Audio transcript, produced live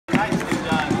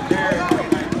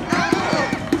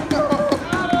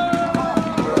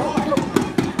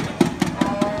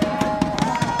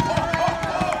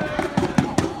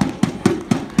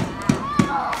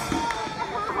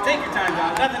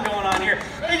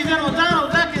gentlemen,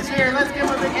 Donald Duck is here. Let's give him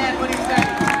a big hand. What do you say?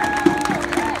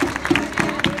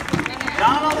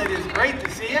 Donald, it is great to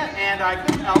see you, and I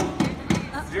couldn't help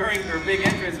during your big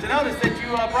entrance to notice that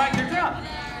you brought your drum.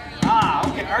 Ah,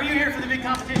 okay. Are you here for the big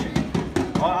competition?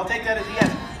 Well, I'll take that as a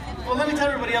yes. Well, let me tell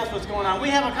everybody else what's going on. We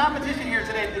have a competition here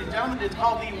today, ladies and gentlemen. It's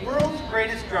called the World's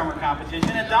Greatest Drummer Competition,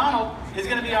 and Donald is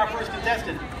going to be our first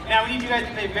contestant. Now, we need you guys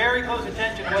to pay very close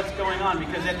attention to what's going on,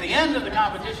 because at the end of the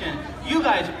competition, you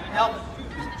guys help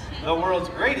the world's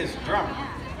greatest drummer.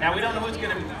 Now, we don't know who's going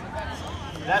to be.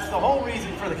 That's the whole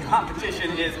reason for the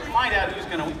competition, is to find out who's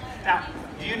going to win. Now,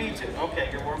 do you need to, okay,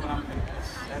 you're warming up.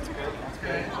 That's good, that's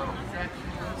good.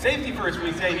 Safety first,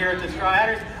 we say here at the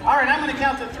Strawhatters. All right, I'm going to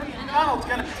count to 3. Donald's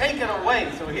going to take it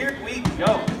away, so here we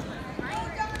go.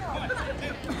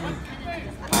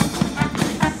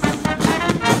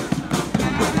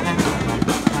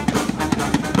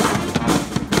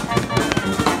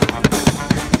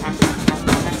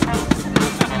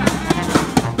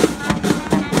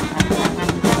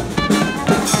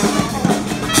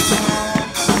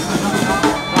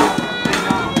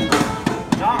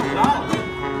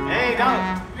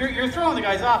 You're throwing the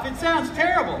guys off. It sounds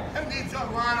terrible. It needs a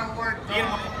lot of work. You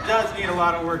know, it does need a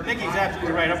lot of work. Nikki's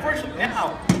absolutely right. Unfortunately,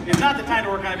 now is not the time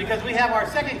to work on it, because we have our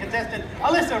second contestant,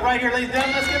 Alyssa, right here, ladies and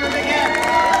gentlemen. Let's give her a big hand.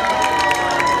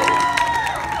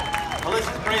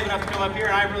 Alyssa's brave enough to come up here,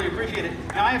 and I really appreciate it.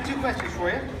 Now, I have 2 questions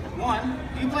for you. One,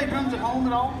 do you play drums at home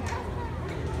at all?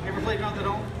 You ever play drums at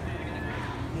home?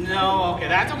 No, okay,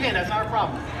 that's okay. That's not a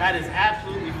problem. That is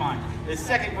absolutely fine. The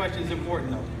second question is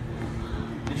important, though.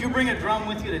 Did you bring a drum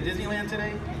with you to Disneyland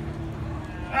today?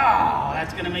 Oh,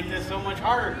 that's going to make this so much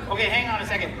harder. Okay, hang on a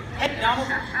second. Hey, Donald.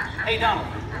 Hey, Donald.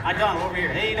 Hi, Donald, over here.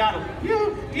 Hey, Donald. Do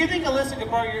you think Alyssa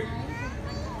could borrow your...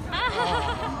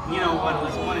 You know what,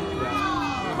 Alyssa, why don't you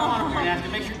ask? Come on over here and ask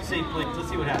her. Make sure you say please. Let's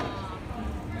see what happens.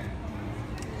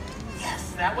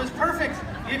 Yes, that was perfect.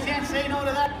 You can't say no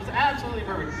to that. It was absolutely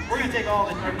perfect. We're going to take all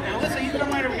this. And Alyssa, you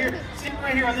come right over here. Sit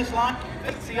right here on this line.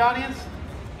 Face the audience.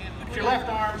 Put your left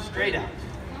arm straight out.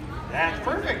 That's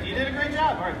perfect. You did a great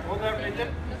job. All right, hold that right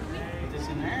there. Put this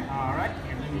in there. All right.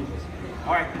 Here, let me move this.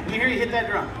 All right, let me hear you hit that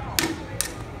drum.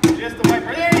 Just the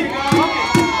wiper. There you go.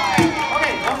 Okay.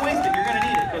 Okay, don't waste it. You're going to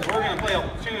need it, because we're going to play a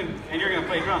tune and you're going to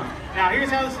play drums. Now, here's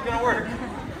how this is going to work.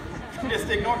 Just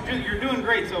ignore. You're doing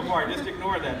great so far. Just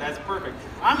ignore that. That's perfect.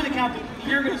 I'm going to count to.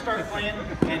 You're going to start playing,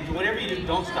 and whatever you do,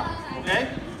 don't stop. Okay?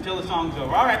 Until the song's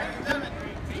over. All right.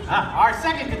 Our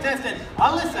second contestant,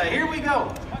 Alyssa. Here we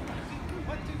go.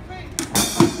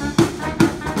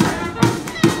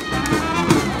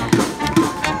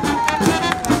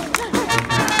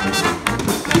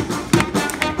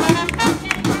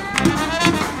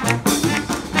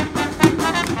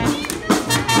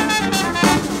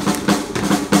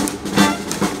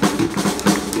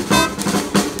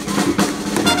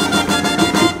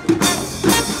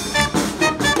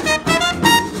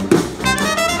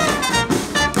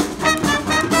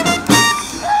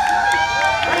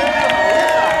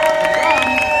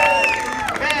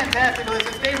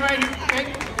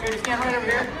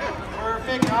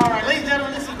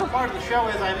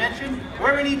 As I mentioned,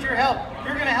 where we need your help.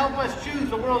 You're going to help us choose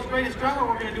the world's greatest drummer.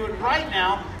 We're going to do it right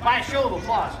now by a show of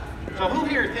applause. So who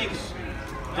here thinks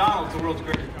Donald's the world's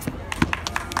greatest drummer?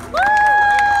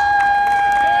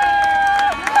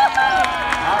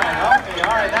 All right, okay,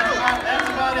 all right. That's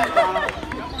about it, Donald.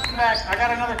 Come back. I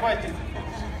got another question.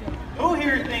 Who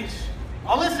here thinks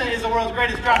Alyssa is the world's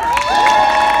greatest drummer?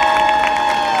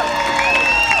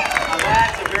 Now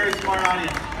that's a very smart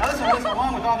audience. Now listen,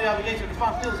 along with all the obligations and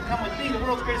responsibilities that come with being the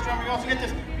world's greatest drummer, you also get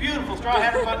this beautiful straw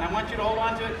hatter button. I want you to hold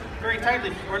on to it very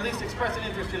tightly, or at least express an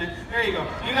interest in it. There you go.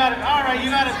 You got it. All right, you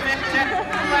got it.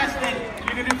 One last thing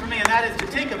you can do for me, and that is to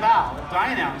take a vow. So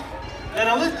I announce that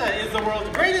Alyssa is the world's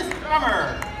greatest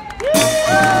drummer.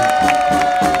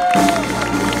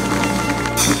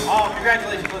 Oh,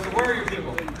 congratulations, Alyssa. Where are your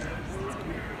people?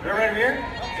 They're right over here?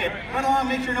 Okay, run along,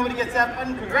 make sure nobody gets that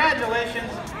button. Congratulations.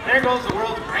 There goes the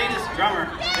world's greatest drummer.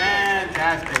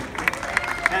 Fantastic.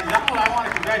 And Donald, I want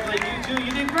to congratulate you too.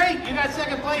 You did great. You got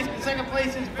second place. And second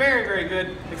place is very, very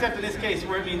good, except in this case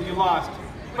where it means you lost.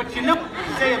 But you know what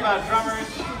they say about drummers?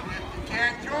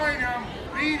 Can't join them,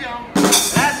 beat them.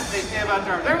 That's what they say about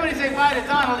drummers. Everybody say bye to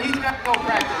Donald. He's got to go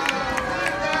practice.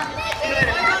 See you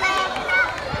later.